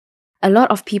A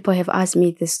lot of people have asked me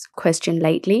this question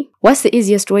lately. What's the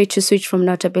easiest way to switch from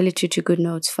Notability to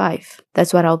GoodNotes 5?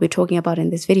 That's what I'll be talking about in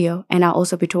this video, and I'll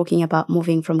also be talking about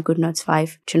moving from GoodNotes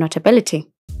 5 to Notability.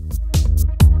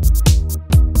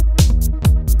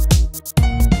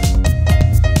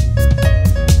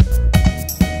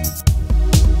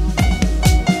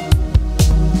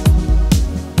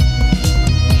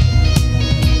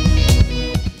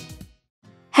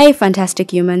 Hey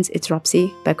fantastic humans, it's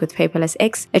Roxy back with Paperless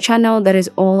X, a channel that is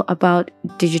all about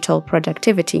digital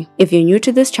productivity. If you're new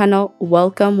to this channel,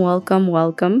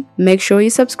 welcome. Make sure you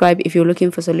subscribe if you're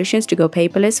looking for solutions to go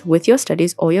paperless with your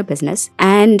studies or your business.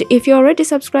 And if you're already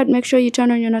subscribed, make sure you turn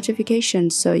on your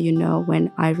notifications so you know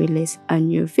when I release a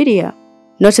new video.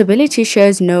 Notability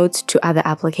shares notes to other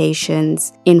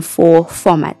applications in 4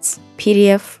 formats: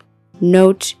 PDF,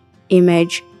 Note,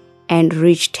 Image, and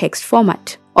Rich Text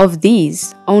format. Of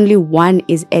these, only one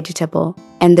is editable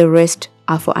and the rest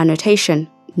are for annotation.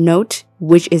 Note,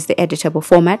 which is the editable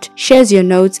format, shares your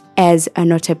notes as a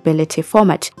Notability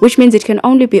format, which means it can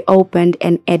only be opened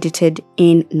and edited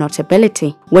in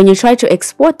Notability. When you try to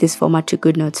export this format to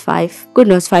GoodNotes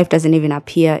 5 doesn't even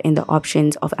appear in the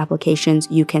options of applications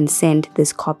you can send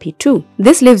this copy to.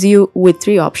 This leaves you with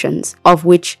 3 options, of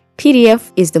which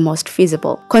PDF is the most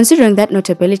feasible. Considering that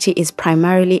Notability is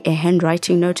primarily a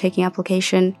handwriting note-taking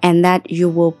application and that you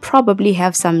will probably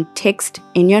have some text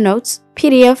in your notes,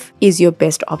 PDF is your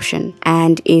best option.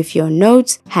 And if your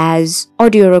notes has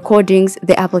audio recordings,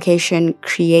 the application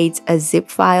creates a zip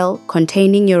file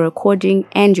containing your recording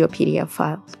and your PDF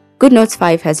file. GoodNotes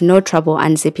 5 has no trouble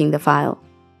unzipping the file.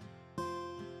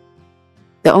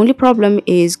 The only problem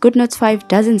is GoodNotes 5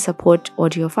 doesn't support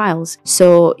audio files,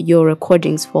 so your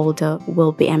recordings folder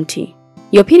will be empty.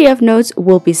 Your PDF notes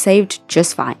will be saved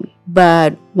just fine,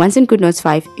 but once in GoodNotes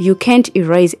 5, you can't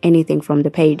erase anything from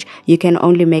the page. You can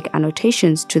only make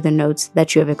annotations to the notes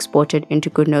that you have exported into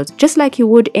GoodNotes, just like you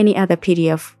would any other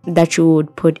PDF that you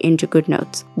would put into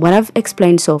GoodNotes. What I've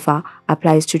explained so far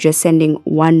applies to just sending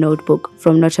one notebook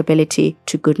from Notability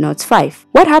to GoodNotes 5.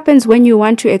 What happens when you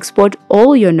want to export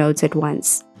all your notes at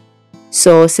once?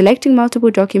 So selecting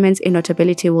multiple documents in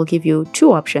Notability will give you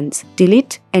 2 options: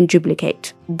 delete and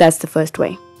duplicate. That's the first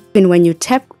way. And when you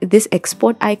tap this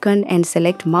export icon and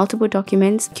select multiple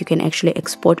documents, you can actually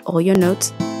export all your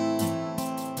notes.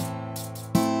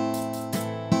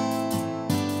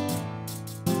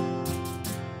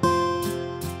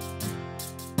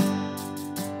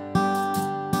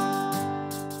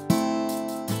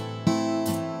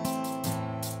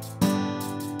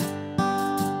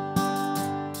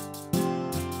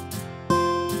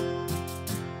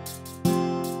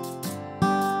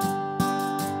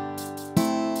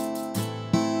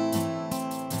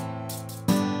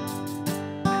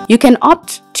 You can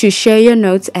opt to share your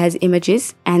notes as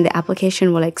images and the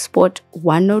application will export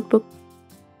one notebook,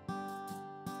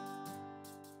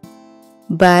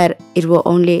 but it will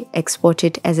only export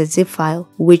it as a zip file,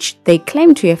 which they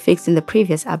claim to have fixed in the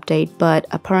previous update, but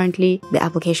apparently the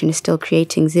application is still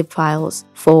creating zip files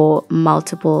for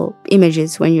multiple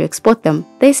images when you export them.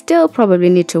 They still probably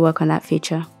need to work on that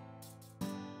feature.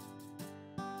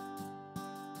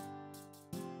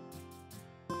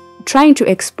 Trying to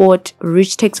export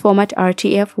rich text format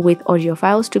RTF with audio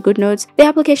files to GoodNotes, the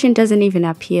application doesn't even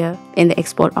appear in the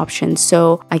export option,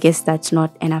 so I guess that's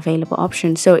not an available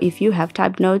option. So if you have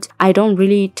typed notes, I don't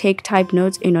really take typed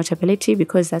notes in Notability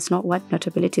because that's not what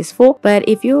Notability is for, but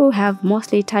if you have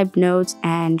mostly typed notes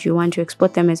and you want to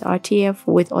export them as RTF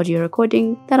with audio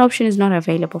recording, that option is not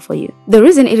available for you. The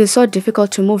reason it is so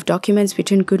difficult to move documents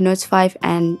between GoodNotes 5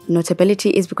 and Notability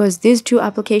is because these 2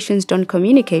 applications don't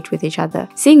communicate with each other.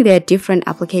 Seeing their different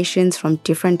applications from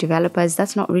different developers,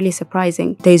 that's not really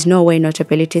surprising. There is no way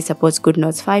Notability supports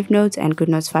GoodNotes 5 notes and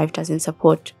GoodNotes 5 doesn't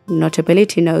support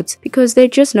Notability notes because they're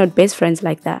just not best friends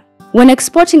like that. When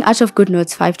exporting out of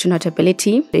GoodNotes 5 to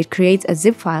Notability, it creates a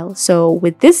zip file. So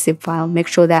with this zip file, make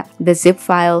sure that the zip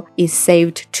file is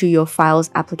saved to your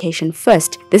files application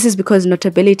first. This is because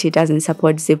Notability doesn't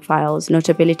support zip files.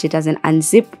 Notability doesn't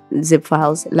unzip zip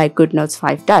files like GoodNotes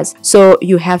 5 does. So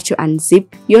you have to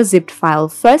unzip your zipped file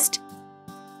first,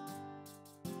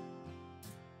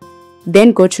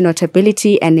 then go to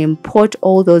Notability and import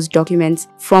all those documents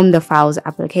from the files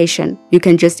application. You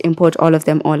can just import all of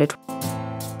them all at once.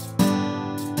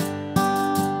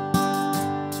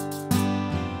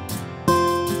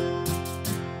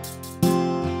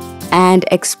 And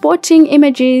exporting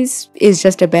images is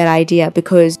just a bad idea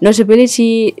because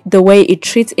Notability, the way it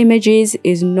treats images,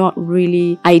 is not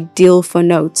really ideal for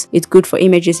notes. It's good for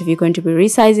images if you're going to be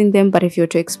resizing them, but if you're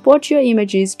to export your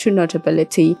images to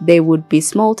Notability, they would be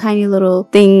small, tiny little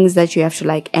things that you have to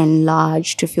like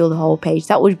enlarge to fill the whole page.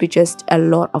 That would be just a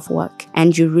lot of work,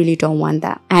 and you really don't want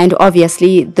that. And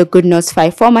obviously, the GoodNotes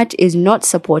file format is not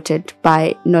supported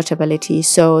by Notability,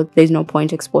 so there's no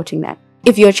point exporting that.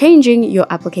 If you're changing your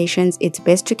applications, it's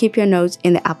best to keep your notes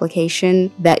in the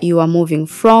application that you are moving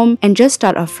from and just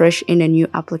start afresh in a new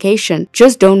application.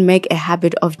 Just don't make a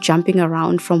habit of jumping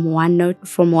around from one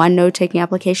note-taking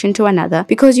application to another,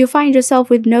 because you find yourself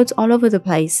with notes all over the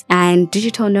place, and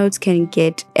digital notes can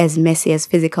get as messy as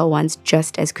physical ones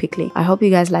just as quickly. I hope you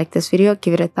guys liked this video.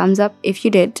 Give it a thumbs up if you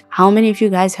did. How many of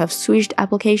you guys have switched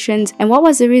applications, and what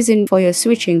was the reason for your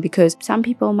switching? Because some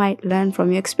people might learn from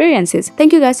your experiences.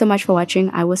 Thank you guys so much for watching.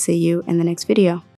 I will see you in the next video.